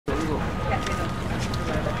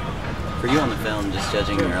For you on the film, just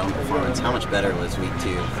judging your own performance, how much better was week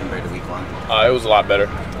 2 compared to week 1? It was a lot better.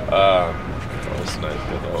 It's nice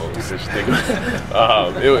to get the whole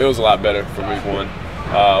thing. It was a lot better from week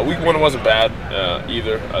 1. Week 1 wasn't bad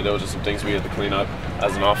either. There was just some things we had to clean up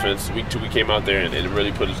as an offense. Week 2 we came out there and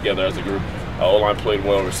really put it together as a group. O-line played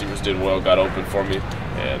well, receivers did well, got open for me,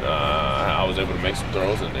 and I was able to make some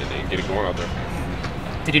throws and get it going out there.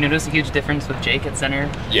 Did you notice a huge difference with Jake at center?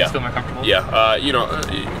 Yeah. Still more comfortable? Yeah. I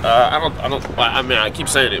mean, I keep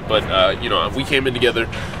saying it, but we came in together,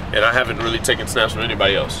 and I haven't really taken snaps from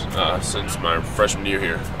anybody else since my freshman year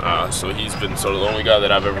here. So he's been sort of the only guy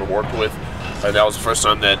that I've ever worked with. And that was the first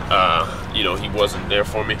time that he wasn't there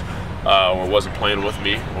for me, or wasn't playing with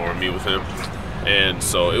me, or me with him. And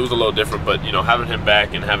so it was a little different, but having him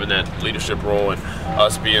back and having that leadership role, and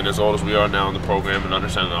us being as old as we are now in the program and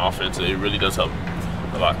understanding the offense, it really does help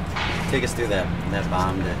a lot. Take us through that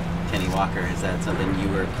bomb to Kenny Walker. Is that something you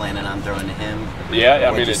were planning on throwing to him?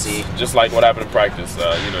 Yeah, I mean, it's just like what happened in practice. You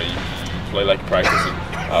play like you practice,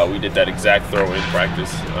 and we did that exact throw in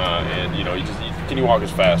practice. And Kenny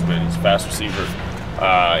Walker's fast, man. He's a fast receiver.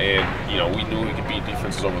 And we knew he could beat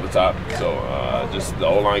defenses over the top. So just the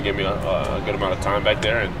O-line gave me a good amount of time back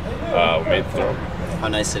there, and we made the throw. How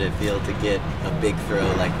nice did it feel to get a big throw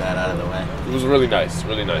like that out of the way? It was really nice,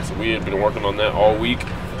 really nice. We had been working on that all week,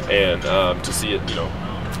 and to see it,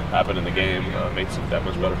 happen in the game makes it that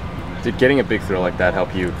much better. Did getting a big throw like that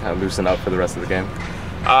help you kind of loosen up for the rest of the game?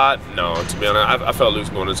 No, to be honest, I felt loose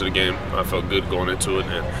going into the game. I felt good going into it,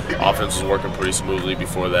 and offense was working pretty smoothly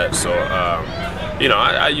before that. So,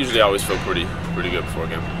 I usually always feel pretty good before a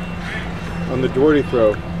game. On the Doherty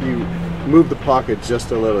throw, you moved the pocket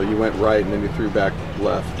just a little. You went right, and then you threw back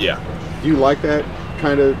left. Yeah. Do you like that,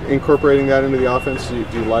 kind of incorporating that into the offense? Do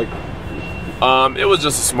you like? It was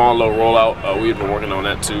just a small little rollout. We had been working on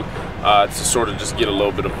that too, to sort of just get a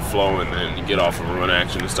little bit of a flow and get off of a run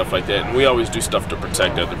action and stuff like that. And we always do stuff to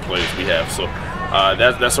protect other players we have. So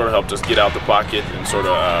that sort of helped us get out the pocket and sort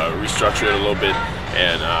of restructure it a little bit.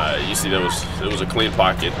 And you see, it was a clean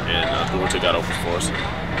pocket, and Doherty got open for us.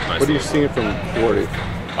 Nice. What are you seeing from Doherty?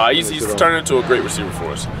 He's turning into a great receiver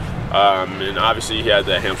for us. And obviously he had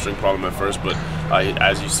that hamstring problem at first, but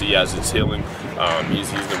as you see, as it's healing, he's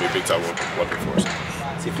going to be a big-time weapon for us.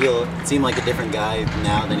 Does he seem like a different guy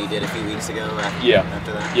now than he did a few weeks ago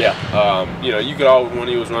after that? Yeah. You could when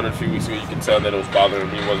he was running a few weeks ago, you could tell that it was bothering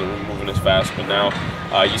him. He wasn't moving as fast, but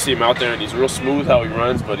now you see him out there, and he's real smooth how he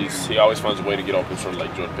runs, but he always finds a way to get open, sort of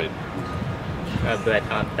like Jordan Payton. But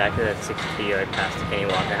back to that 62-yard pass to Kenny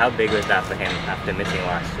Walker, how big was that for him after missing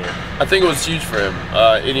last year? I think it was huge for him.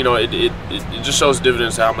 It just shows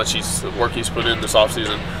dividends how much work he's put in this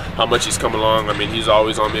offseason, how much he's come along. I mean, he's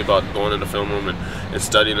always on me about going in the film room and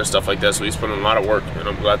studying and stuff like that, so he's put in a lot of work, and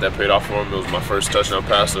I'm glad that paid off for him. It was my first touchdown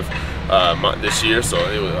pass of this year, so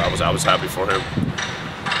I was happy for him.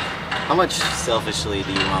 How much selfishly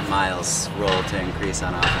do you want Miles' role to increase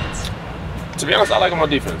on offense? To be honest, I like him on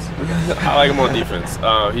defense. I like him on defense.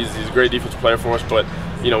 He's a great defensive player for us, but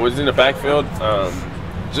when he's in the backfield,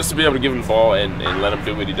 just to be able to give him the ball and let him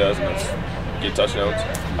do what he does and that's get touchdowns,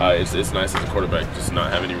 it's nice as a quarterback just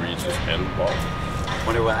not have any reach, just handle the ball.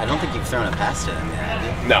 I don't think you've thrown a pass to him yet,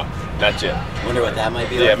 have you? No, not yet. Wonder what that might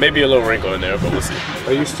be like? Yeah, maybe a little wrinkle in there, but we'll see.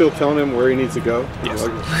 Are you still telling him where he needs to go? Yes.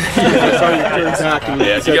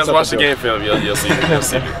 Yeah, if you guys watch the game film, you'll see it. You'll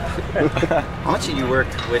see it. How much did you work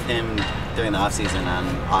with him during the offseason on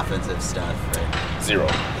offensive stuff? Right? Zero.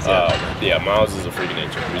 Yeah, Miles is a freak of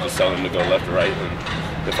nature. We just tell him to go left or right,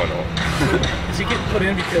 and they find the hole. Is he getting put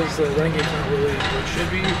in because the running game's not really what it should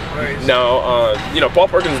be? No, Paul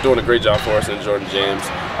Perkins is doing a great job for us, and Jordan James.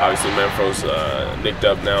 Obviously, Memphis nicked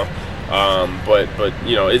up now. But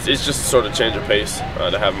it's just a sort of change of pace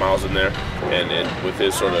to have Miles in there, and with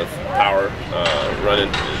his sort of power,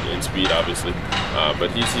 running and speed, obviously.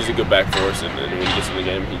 But he's a good back for us, and when he gets in the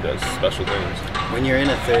game, he does special things. When you're in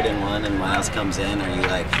a 3rd and 1 and Miles comes in, are you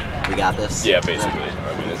like, we got this? Yeah, basically.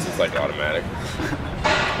 I mean, it's just like automatic.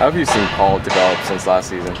 How have you seen Paul develop since last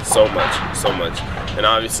season? So much. And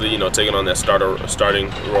obviously, taking on that starting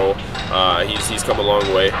role, he's come a long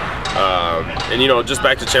way. And just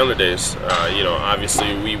back to Chandler days,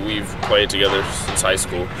 obviously we've played together since high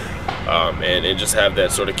school, and just have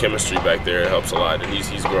that sort of chemistry back there, it helps a lot. And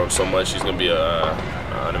he's grown so much. He's going to be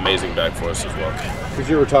an amazing back for us as well. Did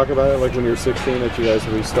you ever talk about it, like when you were 16, that you guys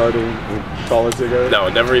would be starting in college together? No,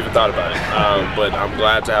 never even thought about it. But I'm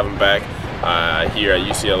glad to have him back here at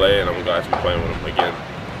UCLA, and I'm glad to be playing with him again.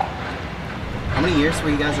 How many years were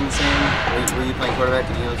you guys in the same? Were you playing quarterback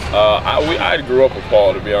in Eagles? I grew up with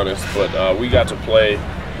Paul, to be honest, but we got to play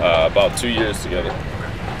about 2 years together.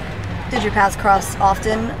 Did your paths cross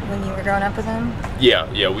often when you were growing up with him? Yeah.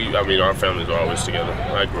 I mean, our families are always together.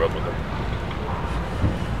 I grew up with them.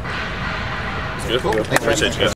 It's good. Cool. Thanks, Appreciate you guys.